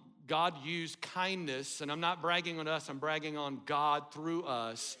Mom, God used kindness, and I'm not bragging on us, I'm bragging on God through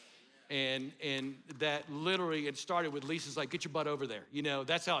us. And that literally, it started with Lisa's like, get your butt over there.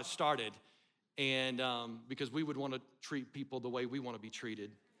 That's how it started. And because we would want to treat people the way we want to be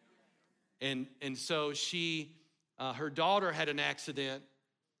treated. And so her daughter had an accident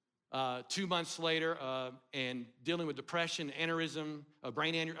 2 months later, and dealing with depression, aneurysm,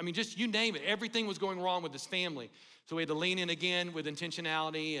 brain aneurysm. Just you name it. Everything was going wrong with this family. So we had to lean in again with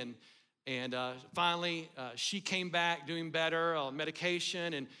intentionality. And finally, she came back doing better on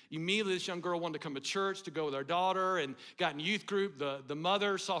medication. And immediately this young girl wanted to come to church to go with our daughter and got in youth group. The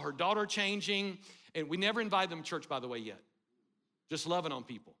mother saw her daughter changing. And we never invited them to church, by the way, yet. Just loving on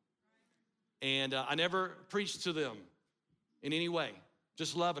people. And I never preached to them in any way.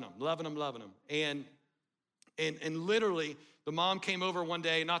 Just loving them. And literally, the mom came over one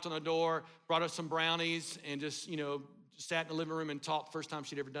day, knocked on the door, brought us some brownies, and just, sat in the living room and talked. First time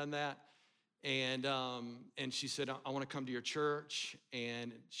she'd ever done that. And she said, I want to come to your church.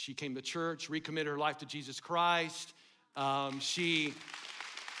 And she came to church, recommitted her life to Jesus Christ. Her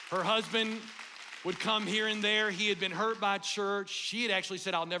husband would come here and there. He had been hurt by church. She had actually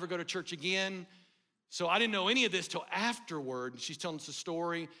said, I'll never go to church again. So I didn't know any of this till afterward. She's telling us the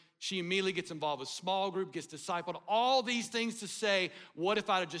story. She immediately gets involved with small group, gets discipled, all these things to say, what if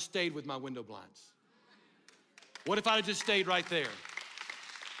I'd have just stayed with my window blinds? What if I'd have just stayed right there?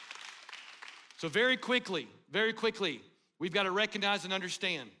 So very quickly, we've got to recognize and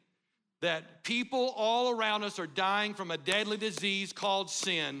understand that people all around us are dying from a deadly disease called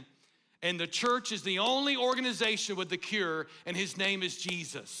sin, and the church is the only organization with the cure, and his name is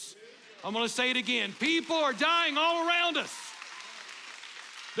Jesus. I'm gonna say it again. People are dying all around us.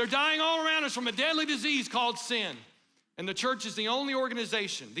 They're dying all around us from a deadly disease called sin. And the church is the only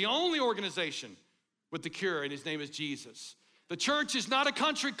organization with the cure, and his name is Jesus. The church is not a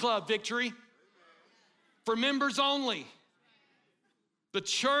country club, Victory, for members only. The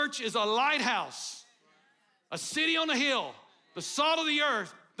church is a lighthouse, a city on a hill, the salt of the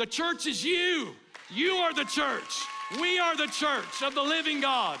earth. The church is you. You are the church. We are the church of the living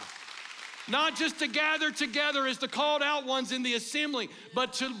God. Not just to gather together as the called out ones in the assembly,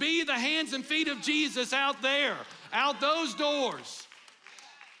 but to be the hands and feet of Jesus out there, out those doors.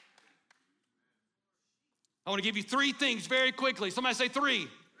 I want to give you 3 things very quickly. Somebody say 3.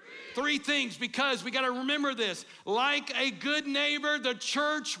 3 things, because we got to remember this. Like a good neighbor, the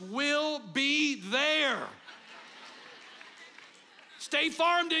church will be there. State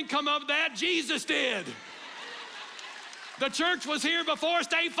Farm didn't come up with that, Jesus did. The church was here before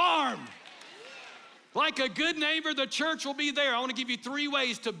State Farm. Like a good neighbor, the church will be there. I want to give you 3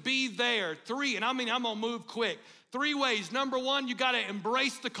 ways to be there. 3, and I'm gonna move quick. 3 ways. Number 1, you gotta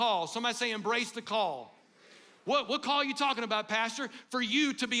embrace the call. Somebody say embrace the call. What call are you talking about, Pastor? For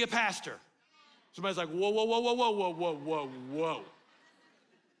you to be a pastor. Somebody's like, whoa.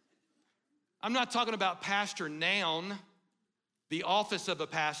 I'm not talking about pastor noun, the office of a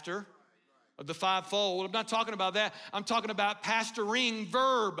pastor, of the fivefold. I'm not talking about that. I'm talking about pastoring,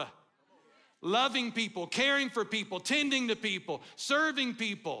 verb. Loving people, caring for people, tending to people, serving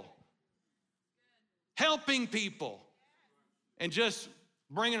people, helping people. and just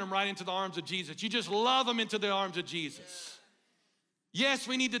bringing them right into the arms of Jesus. You just love them into the arms of Jesus. Yes,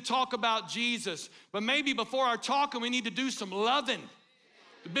 we need to talk about Jesus, but maybe before our talking, we need to do some loving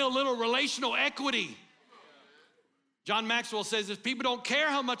to build a little relational equity. John Maxwell says this: people don't care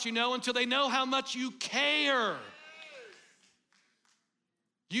how much you know until they know how much you care.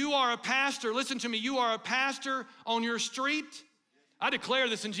 You are a pastor. Listen to me. You are a pastor on your street. I declare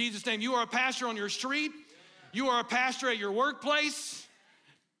this in Jesus' name. You are a pastor on your street. You are a pastor at your workplace.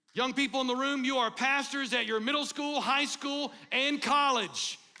 Young people in the room, you are pastors at your middle school, high school, and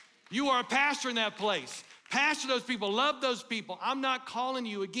college. You are a pastor in that place. Pastor those people, love those people. I'm not calling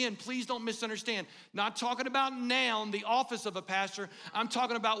you, again, please don't misunderstand. Not talking about now the office of a pastor. I'm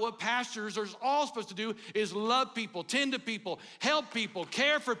talking about what pastors are all supposed to do is love people, tend to people, help people,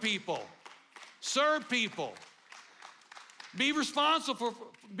 care for people, serve people. Be responsible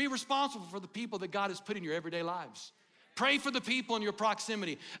for the people that God has put in your everyday lives. Pray for the people in your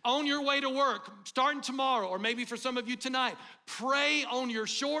proximity. On your way to work, starting tomorrow, or maybe for some of you tonight, pray on your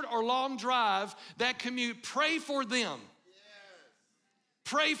short or long drive, that commute, pray for them.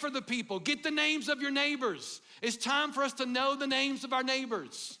 Pray for the people. Get the names of your neighbors. It's time for us to know the names of our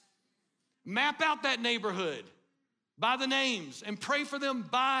neighbors. Map out that neighborhood by the names and pray for them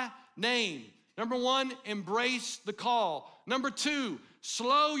by name. Number one, embrace the call. Number two,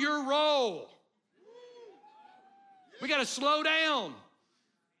 slow your roll. We got to slow down.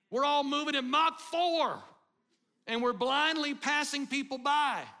 We're all moving at Mach 4, and we're blindly passing people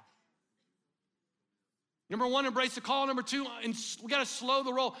by. Number one, embrace the call. Number two, we got to slow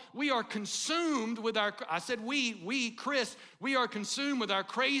the roll. We are consumed with Chris, we are consumed with our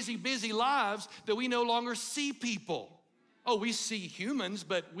crazy, busy lives that we no longer see people. Oh, we see humans,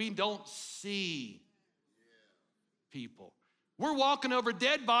 but we don't see people. We're walking over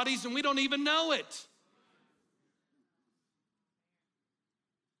dead bodies and we don't even know it.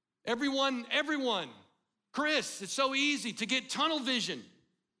 Everyone, Chris, it's so easy to get tunnel vision.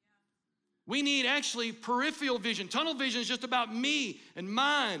 We need actually peripheral vision. Tunnel vision is just about me and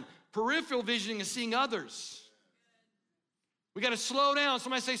mine. Peripheral vision is seeing others. We got to slow down.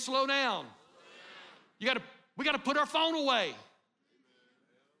 Somebody say slow down. We got to put our phone away.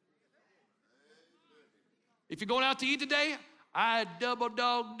 If you're going out to eat today, I double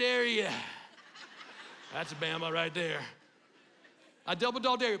dog dare you. That's a Bama right there. I double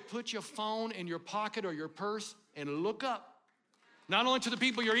dog dare you. Put your phone in your pocket or your purse and look up. Not only to the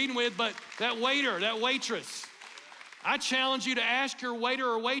people you're eating with, but that waiter, that waitress. I challenge you to ask your waiter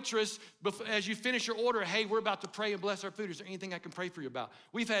or waitress as you finish your order, hey, we're about to pray and bless our food. Is there anything I can pray for you about?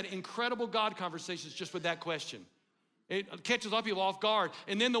 We've had incredible God conversations just with that question. It catches a lot of people off guard.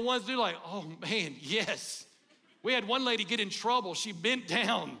 And then the ones that are like, oh man, yes. We had one lady get in trouble. She bent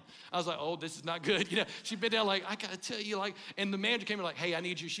down. I was like, oh, this is not good. You know, she bent down like, I gotta tell you, like, and the manager came in like, hey, I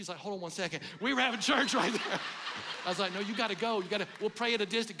need you. She's like, hold on one second. We were having church right there. I was like, no, you gotta go. We'll pray at a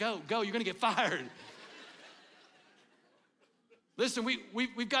distance. Go, you're gonna get fired. Listen,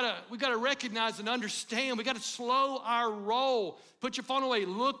 we've got to recognize and understand. We got to slow our roll. Put your phone away.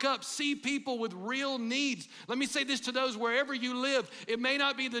 Look up. See people with real needs. Let me say this to those wherever you live. It may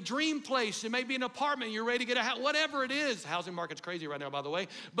not be the dream place. It may be an apartment. You're ready to get a house. Whatever it is. Housing market's crazy right now, by the way.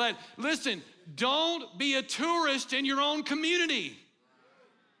 But listen, don't be a tourist in your own community.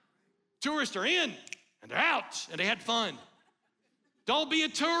 Tourists are in and they're out and they had fun. Don't be a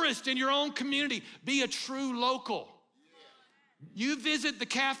tourist in your own community. Be a true local. You visit the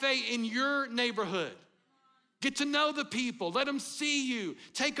cafe in your neighborhood. Get to know the people. Let them see you.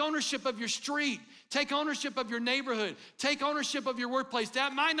 Take ownership of your street. Take ownership of your neighborhood. Take ownership of your workplace.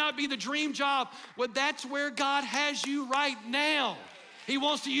 That might not be the dream job, but that's where God has you right now. He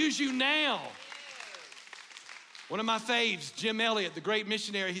wants to use you now. One of my faves, Jim Elliot, the great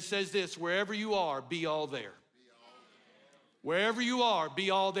missionary, he says this: wherever you are, be all there. Wherever you are,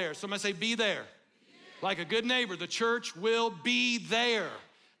 be all there. Somebody say, be there. Like a good neighbor, the church will be there.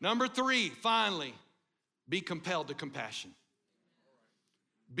 Number three, finally, be compelled to compassion.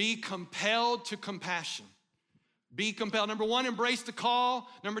 Be compelled to compassion. Be compelled. Number one, embrace the call.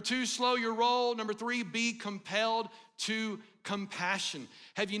 Number two, slow your roll. Number three, be compelled to compassion.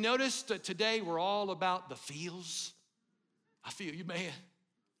 Have you noticed that today we're all about the feels? I feel you, man.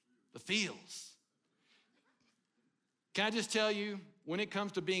 The feels. Can I just tell you, when it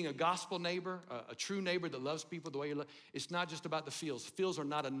comes to being a gospel neighbor, a true neighbor that loves people the way you love, it's not just about the feels. Feels are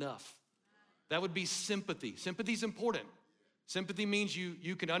not enough. That would be sympathy. Sympathy is important. Sympathy means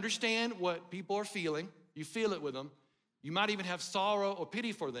you can understand what people are feeling. You feel it with them. You might even have sorrow or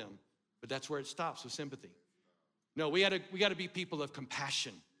pity for them, but that's where it stops with sympathy. No, we got to be people of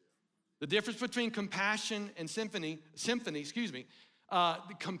compassion. The difference between compassion and sympathy,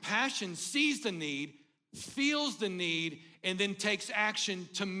 compassion sees the need, feels the need, and then takes action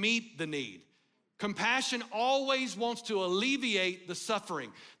to meet the need. Compassion always wants to alleviate the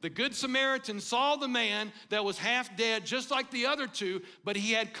suffering. The Good Samaritan saw the man that was half dead, just like the other two, but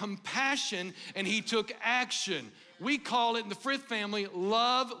he had compassion and he took action. We call it in the Frith family,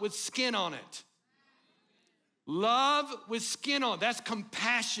 love with skin on it. Love with skin on it. That's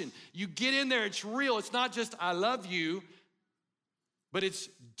compassion. You get in there, it's real. It's not just, I love you, but it's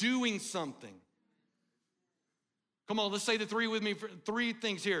doing something. Come on, let's say the three with me. Three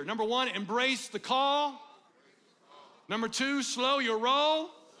things here. Number one, embrace the call. Number two, slow your roll.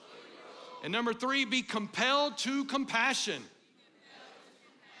 And number three, be compelled to compassion.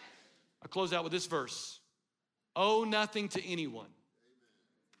 I'll close out with this verse. Owe nothing to anyone.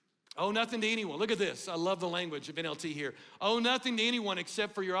 Owe nothing to anyone. Look at this. I love the language of NLT here. Owe nothing to anyone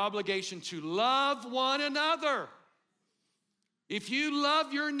except for your obligation to love one another. If you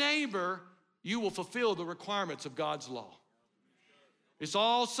love your neighbor, you will fulfill the requirements of God's law. It's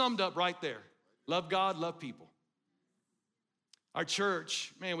all summed up right there. Love God, love people. Our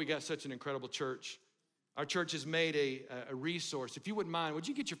church, man, we got such an incredible church. Our church has made a resource. If you wouldn't mind, would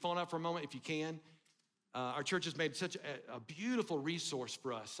you get your phone out for a moment if you can? Our church has made such a beautiful resource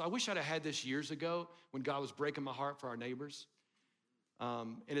for us. I wish I'd have had this years ago when God was breaking my heart for our neighbors.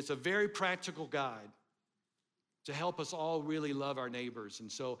 And it's a very practical guide to help us all really love our neighbors.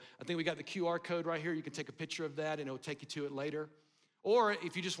 And so I think we got the QR code right here. You can take a picture of that and it'll take you to it later. Or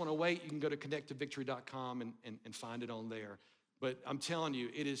if you just want to wait, you can go to connecttodvictory.com and find it on there. But I'm telling you,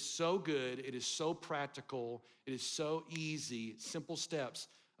 it is so good. It is so practical. It is so easy, simple steps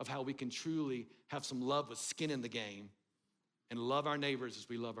of how we can truly have some love with skin in the game and love our neighbors as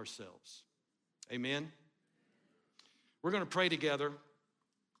we love ourselves. Amen? We're going to pray together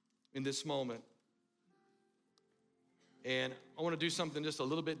in this moment. And I want to do something just a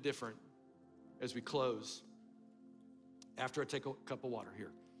little bit different as we close after I take a cup of water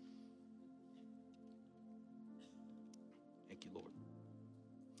here. Thank you, Lord.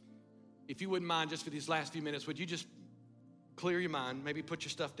 If you wouldn't mind, just for these last few minutes, would you just clear your mind, maybe put your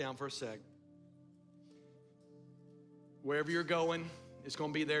stuff down for a sec. Wherever you're going, it's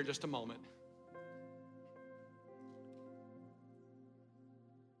going to be there in just a moment.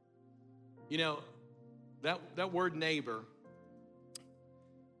 You know, that word neighbor,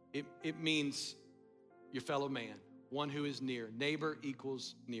 it means your fellow man, one who is near. Neighbor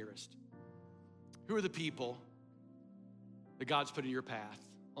equals nearest. Who are the people that God's put in your path,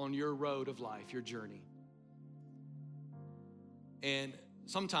 on your road of life, your journey? And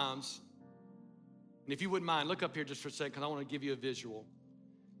sometimes, and if you wouldn't mind, look up here just for a second, because I want to give you a visual.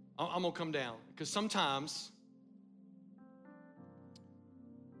 I'm going to come down, because sometimes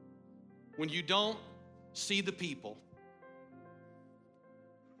when you don't see the people,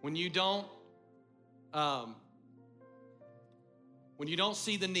 when you don't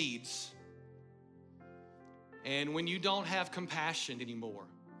see the needs, and when you don't have compassion anymore,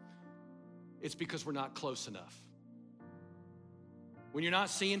 it's because we're not close enough. When you're not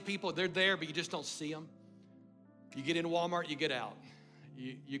seeing people, they're there, but you just don't see them. You get into Walmart, you get out.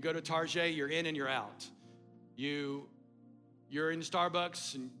 You go to Target, you're in and you're out. You're in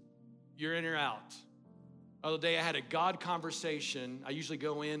Starbucks and you're in or out. The other day I had a God conversation. I usually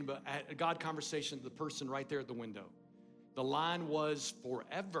go in, but I had a God conversation with the person right there at the window. The line was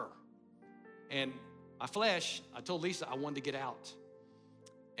forever. And my flesh, I told Lisa I wanted to get out.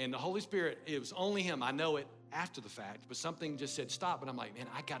 And the Holy Spirit, it was only him. I know it after the fact, but something just said stop. And I'm like, man,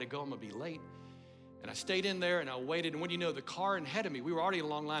 I got to go. I'm going to be late. And I stayed in there and I waited. And what do you know? The car ahead of me, we were already in a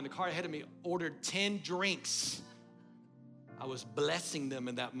long line. The car ahead of me ordered 10 drinks. I was blessing them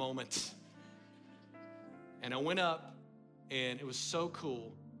in that moment. And I went up and it was so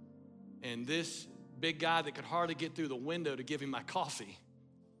cool. And this big guy that could hardly get through the window to give him my coffee,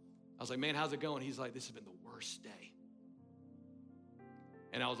 I was like, man, how's it going? He's like, this has been the worst day.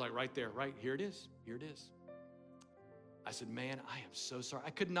 And I was like, right there, right, here it is, here it is. I said, man, I am so sorry.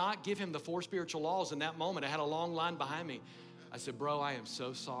 I could not give him the 4 spiritual laws in that moment. I had a long line behind me. I said, bro, I am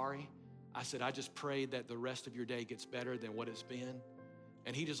so sorry. I said, I just pray that the rest of your day gets better than what it's been.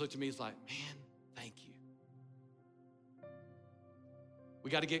 And he just looked at me, he's like, man, thank you. We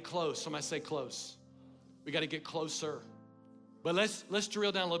got to get close. Somebody say close. We got to get closer. But let's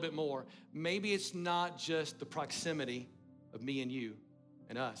drill down a little bit more. Maybe it's not just the proximity of me and you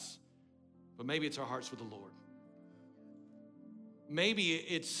and us, but maybe it's our hearts with the Lord. Maybe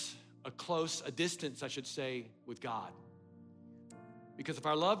it's a distance, I should say, with God. Because if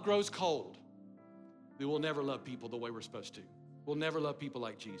our love grows cold, we will never love people the way we're supposed to. We'll never love people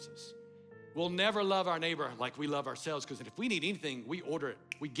like Jesus. We'll never love our neighbor like we love ourselves, because if we need anything, we order it,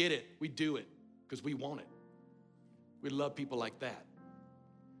 we get it, we do it because we want it. We love people like that.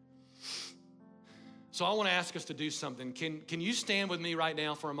 So I want to ask us to do something. Can you stand with me right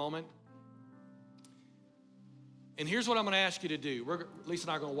now for a moment? And here's what I'm going to ask you to do. Lisa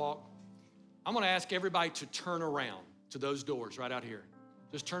and I are going to walk. I'm going to ask everybody to turn around to those doors right out here.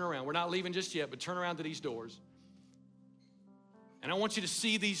 Just turn around. We're not leaving just yet, but turn around to these doors. And I want you to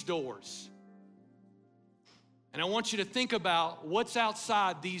see these doors. And I want you to think about what's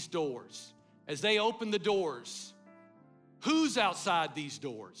outside these doors. As they open the doors, who's outside these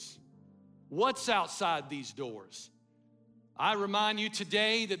doors? What's outside these doors? I remind you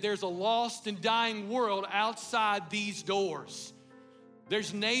today that there's a lost and dying world outside these doors.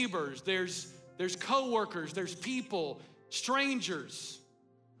 There's neighbors, there's coworkers, there's people, strangers,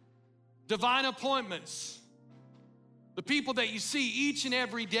 divine appointments, the people that you see each and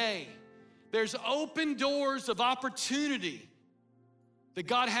every day. There's open doors of opportunity that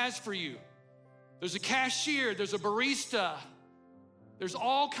God has for you. There's a cashier, there's a barista, there's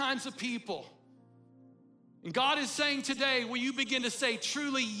all kinds of people. And God is saying today, will you begin to say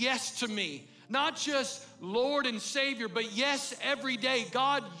truly yes to me? Not just Lord and Savior, but yes every day.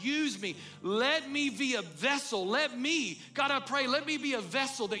 God, use me. Let me be a vessel. God, I pray, let me be a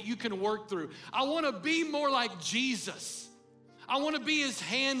vessel that you can work through. I want to be more like Jesus. I want to be his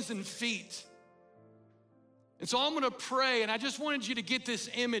hands and feet. And so I'm going to pray, and I just wanted you to get this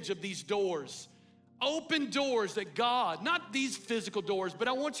image of these doors. Open doors that God, not these physical doors, but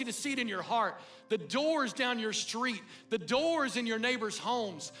I want you to see it in your heart. The doors down your street, the doors in your neighbor's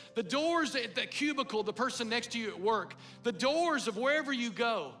homes, the doors at the cubicle, the person next to you at work, the doors of wherever you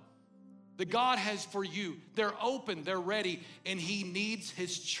go that God has for you. They're open, they're ready, and he needs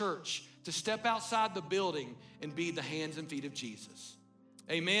his church to step outside the building and be the hands and feet of Jesus.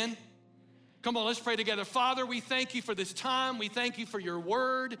 Amen. Come on, let's pray together. Father, we thank you for this time. We thank you for your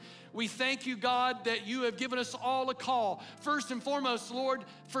word. We thank you, God, that you have given us all a call. First and foremost, Lord,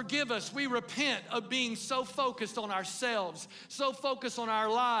 forgive us. We repent of being so focused on ourselves, so focused on our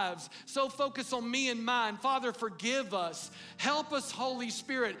lives, so focused on me and mine. Father, forgive us. Help us, Holy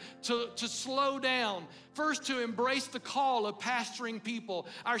Spirit, to slow down. First, to embrace the call of pastoring people,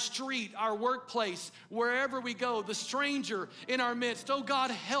 our street, our workplace, wherever we go, the stranger in our midst. Oh,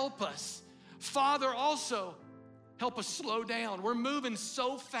 God, help us. Father, also, help us slow down. We're moving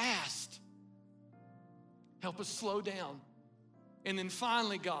so fast. Help us slow down. And then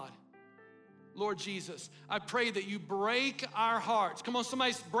finally, God, Lord Jesus, I pray that you break our hearts. Come on,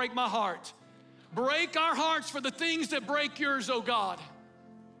 somebody break my heart. Break our hearts for the things that break yours, oh God.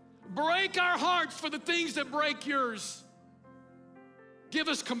 Break our hearts for the things that break yours. Give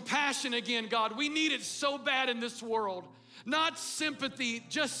us compassion again, God. We need it so bad in this world. Not sympathy,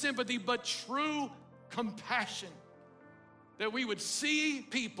 just sympathy, but true compassion. That we would see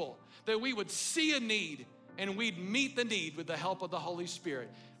people, that we would see a need, and we'd meet the need with the help of the Holy Spirit.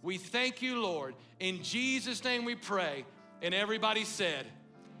 We thank you, Lord. In Jesus' name we pray. And everybody said,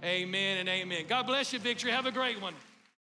 amen and amen. God bless you, Victory. Have a great one.